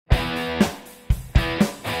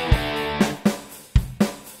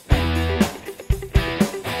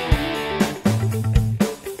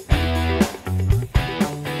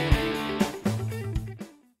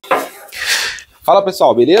Fala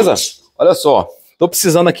pessoal, beleza? Olha só, tô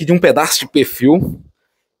precisando aqui de um pedaço de perfil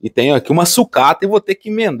e tenho aqui uma sucata e vou ter que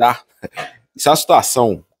emendar. Isso é uma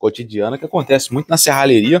situação cotidiana que acontece muito na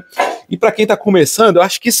serralheria e para quem tá começando, eu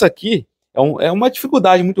acho que isso aqui é uma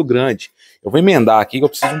dificuldade muito grande. Eu vou emendar aqui que eu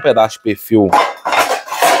preciso de um pedaço de perfil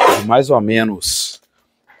de mais ou menos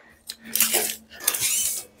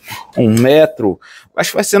 1 metro, acho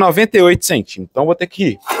que vai ser 98 centímetros, então vou ter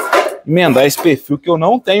que emendar esse perfil que eu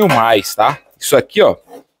não tenho mais, tá? Isso aqui, ó,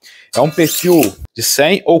 é um perfil de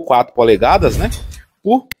 100 ou 4 polegadas, né?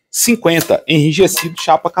 Por 50, enrijecido,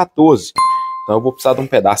 chapa 14. Então eu vou precisar de um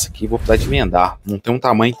pedaço aqui, vou precisar de emendar, não tem um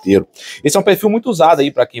tamanho inteiro. Esse é um perfil muito usado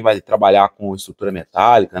aí para quem vai trabalhar com estrutura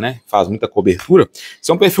metálica, né? Faz muita cobertura.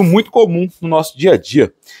 Esse é um perfil muito comum no nosso dia a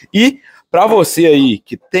dia. E para você aí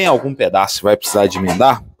que tem algum pedaço e vai precisar de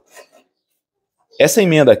emendar, essa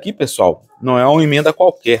emenda aqui, pessoal, não é uma emenda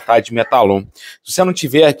qualquer, tá? De metalon. Se você não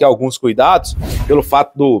tiver aqui alguns cuidados, pelo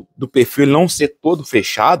fato do perfil não ser todo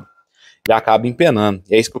fechado, já acaba empenando.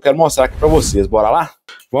 E é isso que eu quero mostrar aqui para vocês. Bora lá?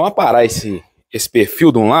 Vamos aparar esse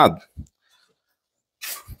perfil de um lado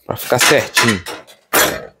para ficar certinho.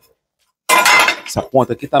 Essa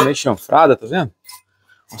ponta aqui tá meio chanfrada, tá vendo?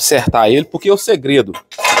 Vamos acertar ele, porque o segredo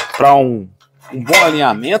para um bom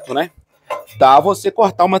alinhamento, né? Tá você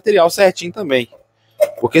cortar o material certinho também.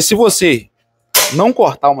 Porque se você não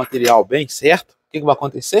cortar o material bem certo, o que vai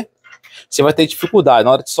acontecer? Você vai ter dificuldade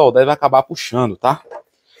na hora de soldar e vai acabar puxando, tá?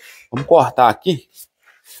 Vamos cortar aqui.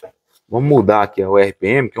 Vamos mudar aqui o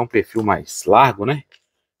RPM, que é um perfil mais largo, né?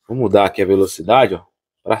 Vou mudar aqui a velocidade, ó,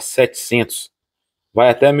 para 700. Vai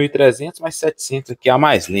até 1300, mas 700 aqui é a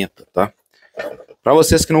mais lenta, tá? Para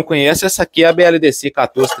vocês que não conhecem, essa aqui é a BLDC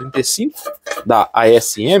 1435 da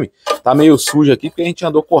Asm. Tá meio suja aqui porque a gente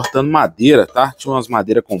andou cortando madeira, tá? Tinha umas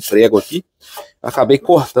madeiras com prego aqui. Eu acabei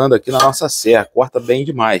cortando aqui na nossa serra. Corta bem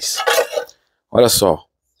demais. Olha só.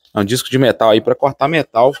 É um disco de metal aí para cortar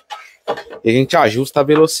metal. E a gente ajusta a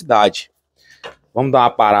velocidade. Vamos dar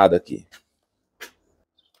uma parada aqui.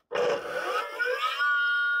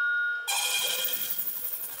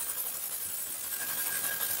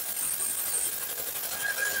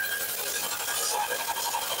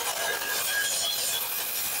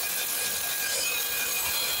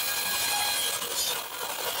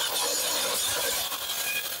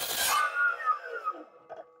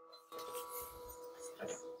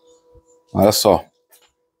 Olha só.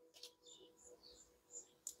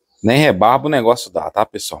 Nem rebarba o negócio dá, tá,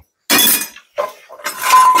 pessoal?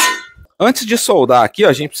 Antes de soldar aqui, ó,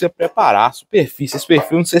 a gente precisa preparar a superfície. Esse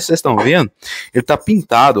perfil, não sei se vocês estão vendo, ele tá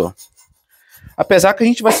pintado, ó. Apesar que a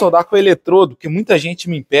gente vai soldar com eletrodo, que muita gente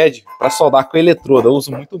me impede para soldar com eletrodo. Eu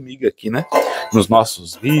uso muito miga aqui, né? Nos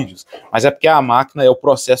nossos vídeos. Mas é porque a máquina é o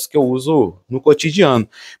processo que eu uso no cotidiano.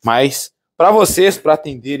 Mas para vocês, para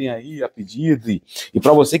atenderem aí a pedido e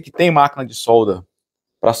para você que tem máquina de solda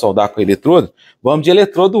para soldar com eletrodo, vamos de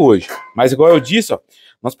eletrodo hoje. Mas igual eu disse, ó,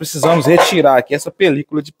 nós precisamos retirar aqui essa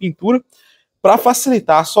película de pintura para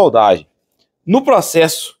facilitar a soldagem. No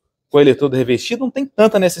processo com o eletrodo revestido, não tem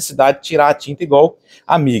tanta necessidade de tirar a tinta igual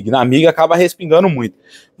a miga. Na miga acaba respingando muito.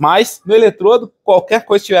 Mas no eletrodo, qualquer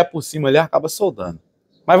coisa que estiver por cima ali acaba soldando.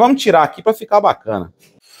 Mas vamos tirar aqui para ficar bacana.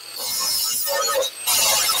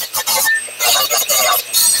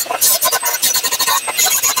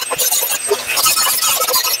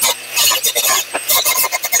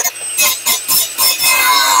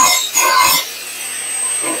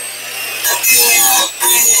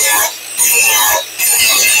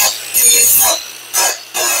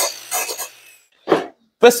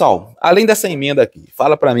 Pessoal, além dessa emenda aqui,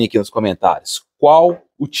 fala para mim aqui nos comentários qual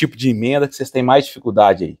o tipo de emenda que vocês têm mais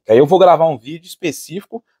dificuldade aí. Que aí eu vou gravar um vídeo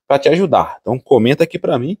específico para te ajudar. Então comenta aqui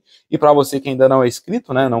para mim e para você que ainda não é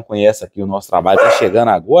inscrito, né, não conhece aqui o nosso trabalho, está chegando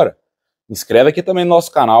agora, inscreve aqui também no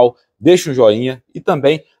nosso canal, deixa um joinha e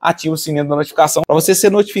também ativa o sininho da notificação para você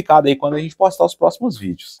ser notificado aí quando a gente postar os próximos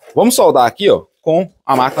vídeos. Vamos soldar aqui, ó, com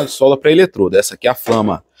a máquina de solda para eletrodo. Essa aqui é a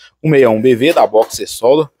Flama 161BV da Boxer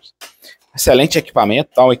Solda. Excelente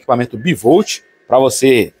equipamento, tá? Um equipamento bivolt para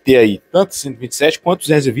você ter aí tanto 127 quanto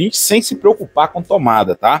 220 sem se preocupar com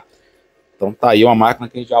tomada, tá? Então tá aí uma máquina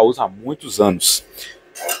que a gente já usa há muitos anos.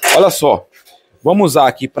 Olha só, vamos usar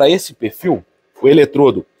aqui para esse perfil o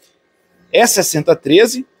eletrodo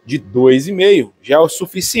E6013 de 2,5, já é o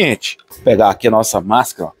suficiente. Vou pegar aqui a nossa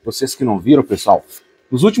máscara, ó. Vocês que não viram, pessoal,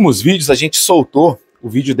 nos últimos vídeos a gente soltou o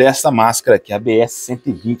vídeo dessa máscara aqui, a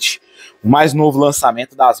BS120, o mais novo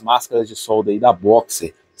lançamento das máscaras de solda aí da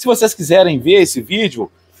Boxer. Se vocês quiserem ver esse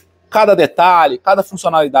vídeo, cada detalhe, cada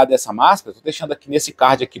funcionalidade dessa máscara, estou deixando aqui nesse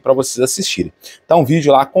card aqui para vocês assistirem. Então um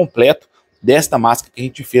vídeo lá completo desta máscara que a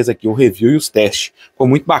gente fez aqui, o review e os testes. Ficou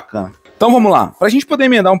muito bacana. Então vamos lá. Para a gente poder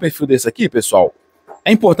emendar um perfil desse aqui, pessoal,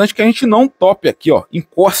 é importante que a gente não tope aqui, ó,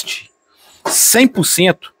 encoste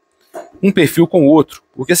 100% um perfil com o outro,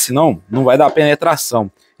 porque senão não vai dar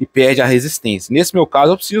penetração e perde a resistência. Nesse meu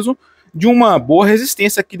caso, eu preciso de uma boa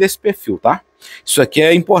resistência aqui desse perfil, tá? Isso aqui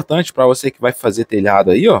é importante para você que vai fazer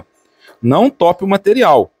telhado aí, ó. Não tope o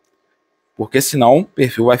material, porque senão o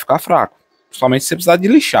perfil vai ficar fraco. Principalmente se você precisar de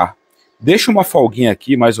lixar. Deixa uma folguinha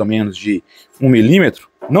aqui, mais ou menos de 1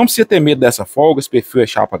 milímetro. Não precisa ter medo dessa folga, esse perfil é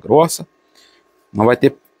chapa grossa. Não vai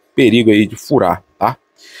ter perigo aí de furar, tá?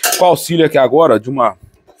 Com auxílio aqui agora de uma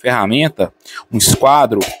ferramenta, um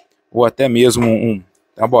esquadro, ou até mesmo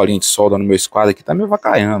uma bolinha de solda no meu esquadro aqui, tá meio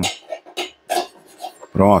vacaiando.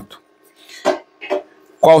 Pronto.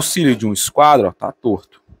 Com auxílio de um esquadro, ó, tá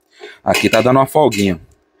torto. Aqui tá dando uma folguinha.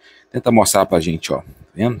 Tenta mostrar pra gente, ó. Tá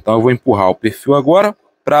vendo? Então eu vou empurrar o perfil agora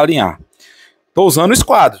para alinhar. Tô usando o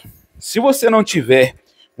esquadro. Se você não tiver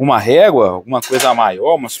uma régua, alguma coisa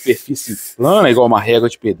maior, uma superfície plana, igual uma régua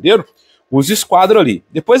de pedreiro, use esquadro ali.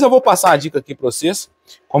 Depois eu vou passar a dica aqui para vocês,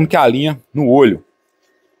 como que alinha no olho.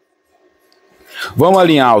 Vamos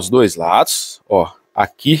alinhar os dois lados, ó,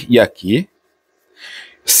 aqui e aqui.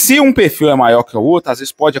 Se um perfil é maior que o outro, às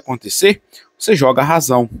vezes pode acontecer, você joga a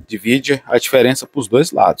razão, divide a diferença para os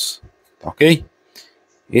dois lados, tá ok?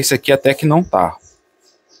 Esse aqui até que não tá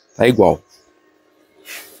igual.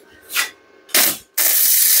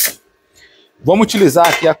 Vamos utilizar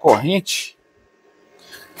aqui a corrente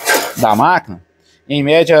da máquina, em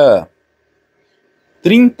média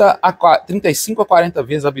 35 a 40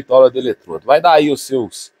 vezes a bitola do eletrodo. Vai dar aí os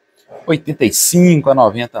seus 85 a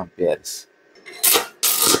 90 amperes.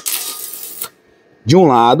 De um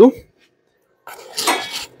lado,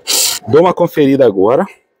 dou uma conferida agora,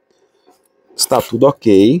 está tudo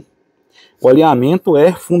ok. O alinhamento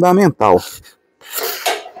é fundamental.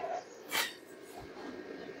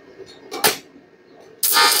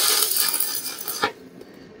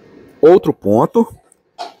 Outro ponto.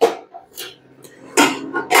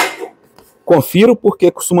 Confiro porque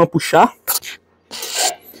costuma puxar.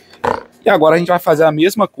 E agora a gente vai fazer a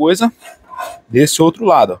mesma coisa desse outro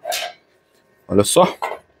lado. Olha só.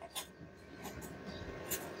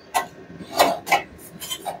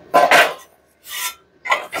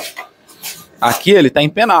 Aqui ele está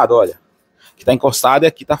empenado, olha. Aqui está encostado e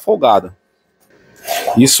aqui está folgado.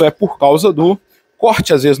 Isso é por causa do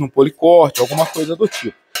corte, às vezes no policorte, alguma coisa do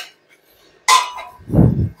tipo.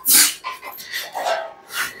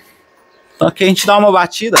 Então aqui a gente dá uma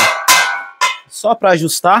batida só para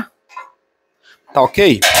ajustar. Tá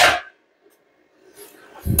ok?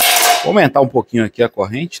 Vou aumentar um pouquinho aqui a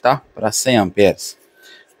corrente, tá? Para 100 amperes.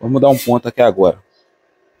 Vamos dar um ponto aqui agora.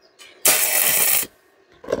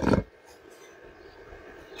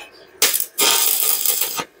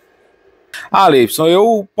 Ah, Leifson,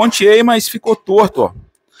 eu ponteei, mas ficou torto, ó.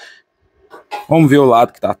 Vamos ver o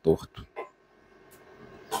lado que tá torto.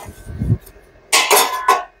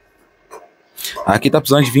 Aqui tá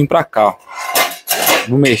precisando de vir para cá, ó.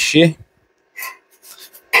 Vou mexer.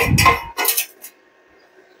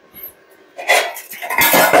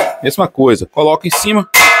 Mesma coisa, coloco em cima,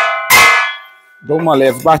 dou uma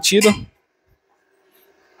leve batida.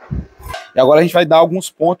 E agora a gente vai dar alguns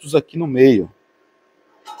pontos aqui no meio.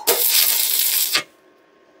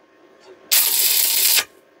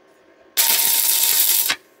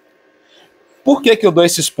 Por que que eu dou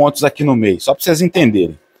esses pontos aqui no meio? Só para vocês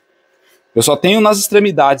entenderem. Eu só tenho nas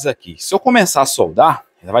extremidades aqui. Se eu começar a soldar,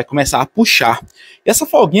 ela vai começar a puxar. E essa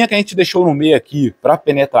folguinha que a gente deixou no meio aqui para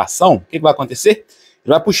penetração, o que vai acontecer?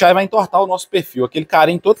 Ele vai puxar e vai entortar o nosso perfil. Aquele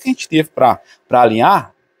carinho todo que a gente teve para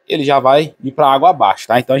alinhar, ele já vai ir para água abaixo,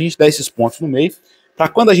 tá? Então a gente dá esses pontos no meio, para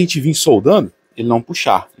quando a gente vir soldando, ele não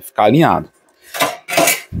puxar e ficar alinhado.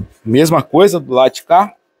 Mesma coisa do lado de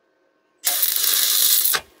cá.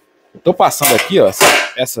 Estou passando aqui, ó,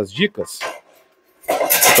 essas dicas.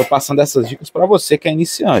 Estou passando essas dicas para você que é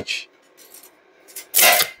iniciante.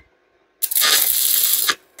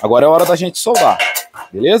 Agora é hora da gente soldar,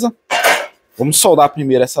 beleza? Vamos soldar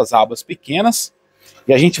primeiro essas abas pequenas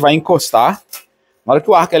e a gente vai encostar. Na hora que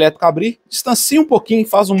o arco elétrico abrir, distancia um pouquinho e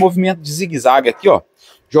faz um movimento de zigue-zague aqui, ó,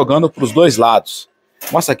 jogando para os dois lados.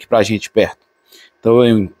 Mostra aqui para a gente perto. Então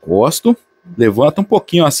eu encosto, levanto um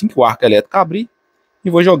pouquinho assim que o arco elétrico abrir e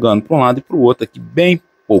vou jogando para um lado e para o outro aqui bem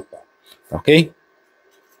pouco, tá ok?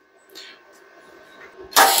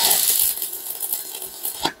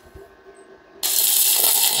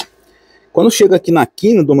 Quando chega aqui na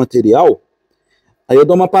quina do material, aí eu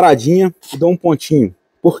dou uma paradinha e dou um pontinho.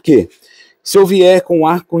 Por quê? Se eu vier com um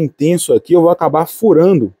arco intenso aqui, eu vou acabar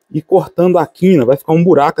furando e cortando a quina. Vai ficar um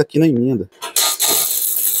buraco aqui na emenda.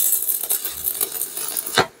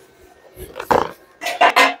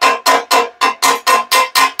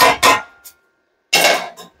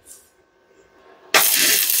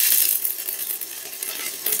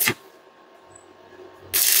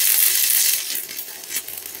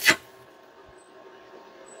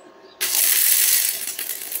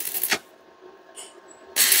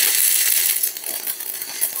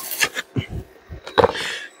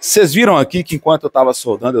 Vocês viram aqui que enquanto eu estava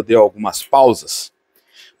soldando eu dei algumas pausas?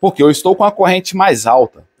 Porque eu estou com a corrente mais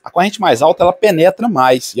alta. A corrente mais alta ela penetra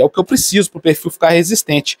mais e é o que eu preciso para o perfil ficar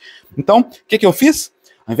resistente. Então, o que eu fiz?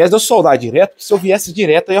 Ao invés de eu soldar direto, porque se eu viesse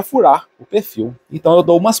direto eu ia furar o perfil. Então eu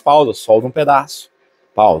dou umas pausas, soldo um pedaço,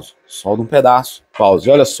 pauso, soldo um pedaço, pauso.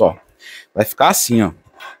 E olha só, vai ficar assim, ó.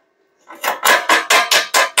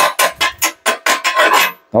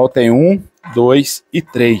 Então eu tenho 1, 2 e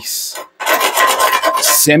 3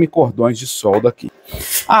 semicordões de solda aqui.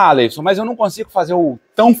 Ah, Leifson, mas eu não consigo fazer o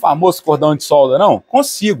tão famoso cordão de solda, não?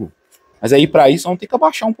 Consigo. Mas aí para isso vamos ter que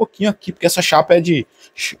abaixar um pouquinho aqui, porque essa chapa é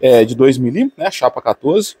de 2 milímetros, né? Chapa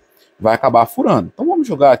 14, vai acabar furando. Então vamos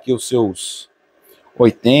jogar aqui os seus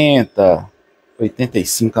 80,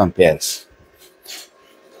 85 amperes.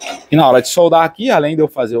 E na hora de soldar aqui, além de eu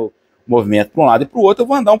fazer o movimento para um lado e para o outro, eu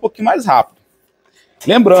vou andar um pouquinho mais rápido.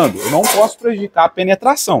 Lembrando, eu não posso prejudicar a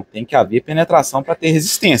penetração. Tem que haver penetração para ter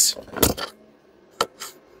resistência.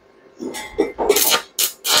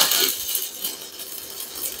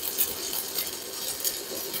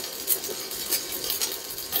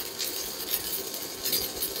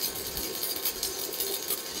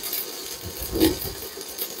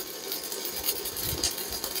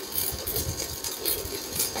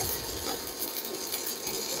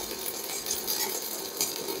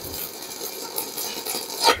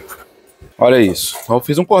 Olha isso. Então eu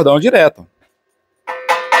fiz um cordão direto.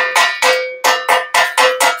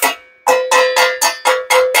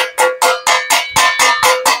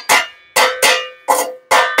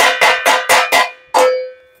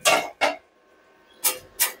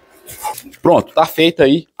 Pronto, tá feita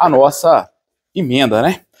aí a nossa emenda,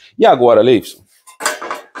 né? E agora, Leifson?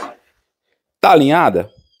 Tá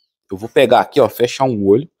alinhada? Eu vou pegar aqui, ó, fechar um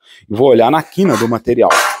olho e vou olhar na quina do material.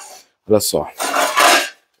 Olha só.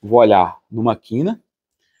 Vou olhar numa quina,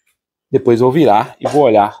 depois vou virar e vou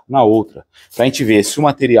olhar na outra, pra gente ver se o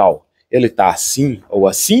material ele tá assim ou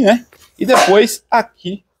assim, né? E depois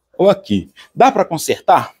aqui ou aqui. Dá pra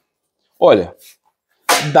consertar? Olha,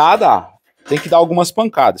 dá. Tem que dar algumas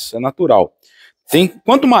pancadas, isso é natural.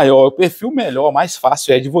 Quanto maior o perfil, melhor, mais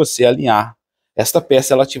fácil é de você alinhar esta peça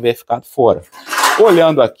se ela tiver ficado fora.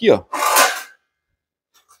 Olhando aqui, ó,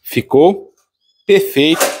 ficou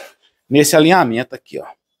perfeito nesse alinhamento aqui, ó.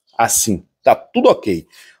 Assim, tá tudo ok.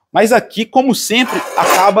 Mas aqui, como sempre,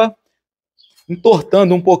 acaba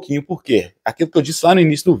entortando um pouquinho, por quê? Aquilo que eu disse lá no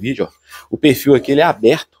início do vídeo, ó, o perfil aqui ele é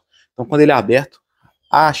aberto. Então, quando ele é aberto,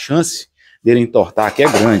 a chance dele entortar aqui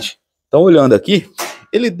é grande. Então, olhando aqui,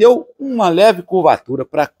 ele deu uma leve curvatura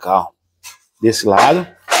para cá, ó. Desse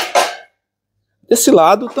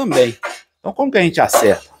lado também. Então, como que a gente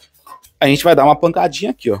acerta? A gente vai dar uma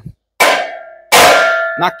pancadinha aqui, ó.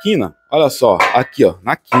 Na quina, olha só, aqui, ó,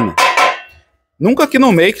 na quina. Nunca aqui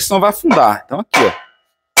no meio, que senão vai afundar. Então, aqui, ó.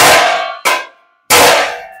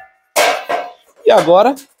 E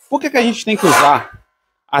agora, por que a gente tem que usar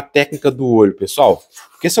a técnica do olho, pessoal?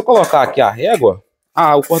 Porque se eu colocar aqui a régua,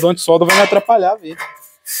 o cordão de solda vai me atrapalhar a ver.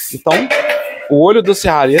 Então, o olho do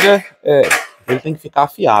serralheiro ele tem que ficar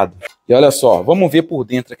afiado. E olha só, vamos ver por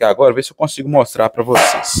dentro aqui agora, ver se eu consigo mostrar para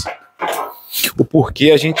vocês o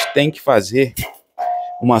porquê a gente tem que fazer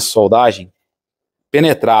uma soldagem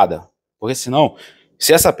penetrada. Porque senão,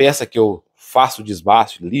 se essa peça que eu faço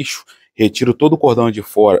desbaste, lixo, retiro todo o cordão de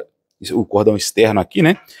fora, o cordão externo aqui,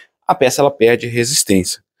 né? A peça ela perde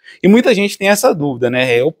resistência. E muita gente tem essa dúvida,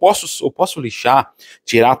 né? Eu posso lixar,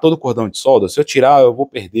 tirar todo o cordão de solda? Se eu tirar, eu vou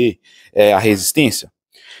perder a resistência?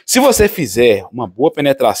 Se você fizer uma boa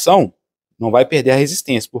penetração, não vai perder a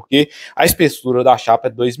resistência, porque a espessura da chapa é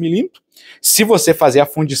 2 milímetros. Se você fazer a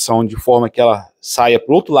fundição de forma que ela saia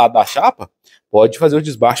para o outro lado da chapa, pode fazer o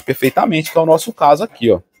desbaste perfeitamente, que é o nosso caso aqui,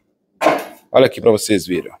 ó. Olha aqui para vocês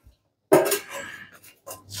verem, ó.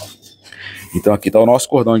 Então aqui está o nosso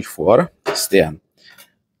cordão de fora, externo.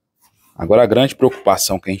 Agora a grande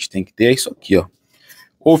preocupação que a gente tem que ter é isso aqui, ó.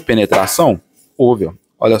 Houve penetração? Houve, ó.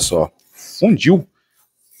 Olha só, fundiu.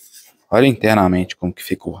 Olha internamente como que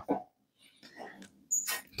ficou.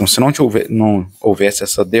 Então se não houvesse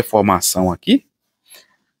essa deformação aqui,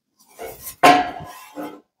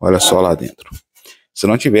 olha só lá dentro. Se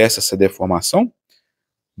não tivesse essa deformação,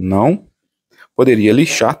 não poderia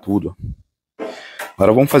lixar tudo.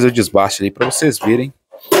 Agora vamos fazer o desbaste aí para vocês verem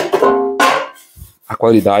a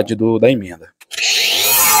qualidade da emenda.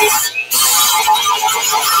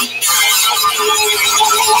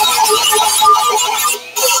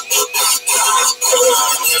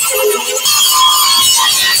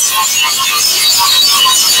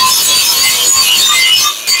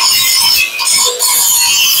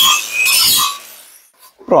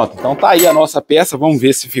 Pronto, então tá aí a nossa peça. Vamos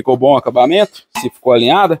ver se ficou bom o acabamento, se ficou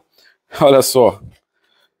alinhada. Olha só.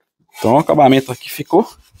 Então o acabamento aqui ficou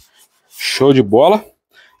show de bola.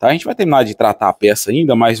 Tá, a gente vai terminar de tratar a peça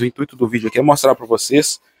ainda, mas o intuito do vídeo aqui é mostrar para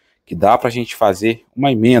vocês que dá pra gente fazer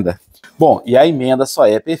uma emenda. Bom, e a emenda só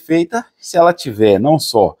é perfeita se ela tiver não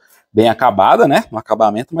só bem acabada, né, no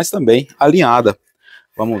acabamento, mas também alinhada.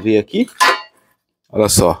 Vamos ver aqui. Olha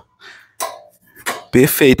só.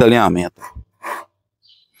 Perfeito alinhamento.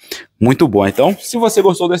 Muito bom. Então, se você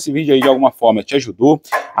gostou desse vídeo aí de alguma forma, te ajudou,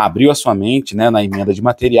 abriu a sua mente, né, na emenda de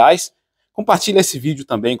materiais, compartilhe esse vídeo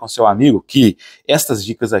também com seu amigo, que estas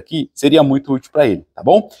dicas aqui seria muito útil para ele, tá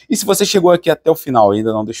bom? E se você chegou aqui até o final e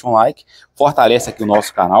ainda não deixou um like, fortalece aqui o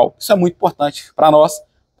nosso canal. Isso é muito importante para nós,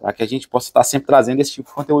 para que a gente possa estar sempre trazendo esse tipo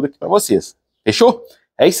de conteúdo aqui para vocês. Fechou?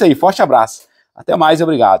 É isso aí. Forte abraço. Até mais e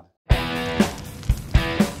obrigado.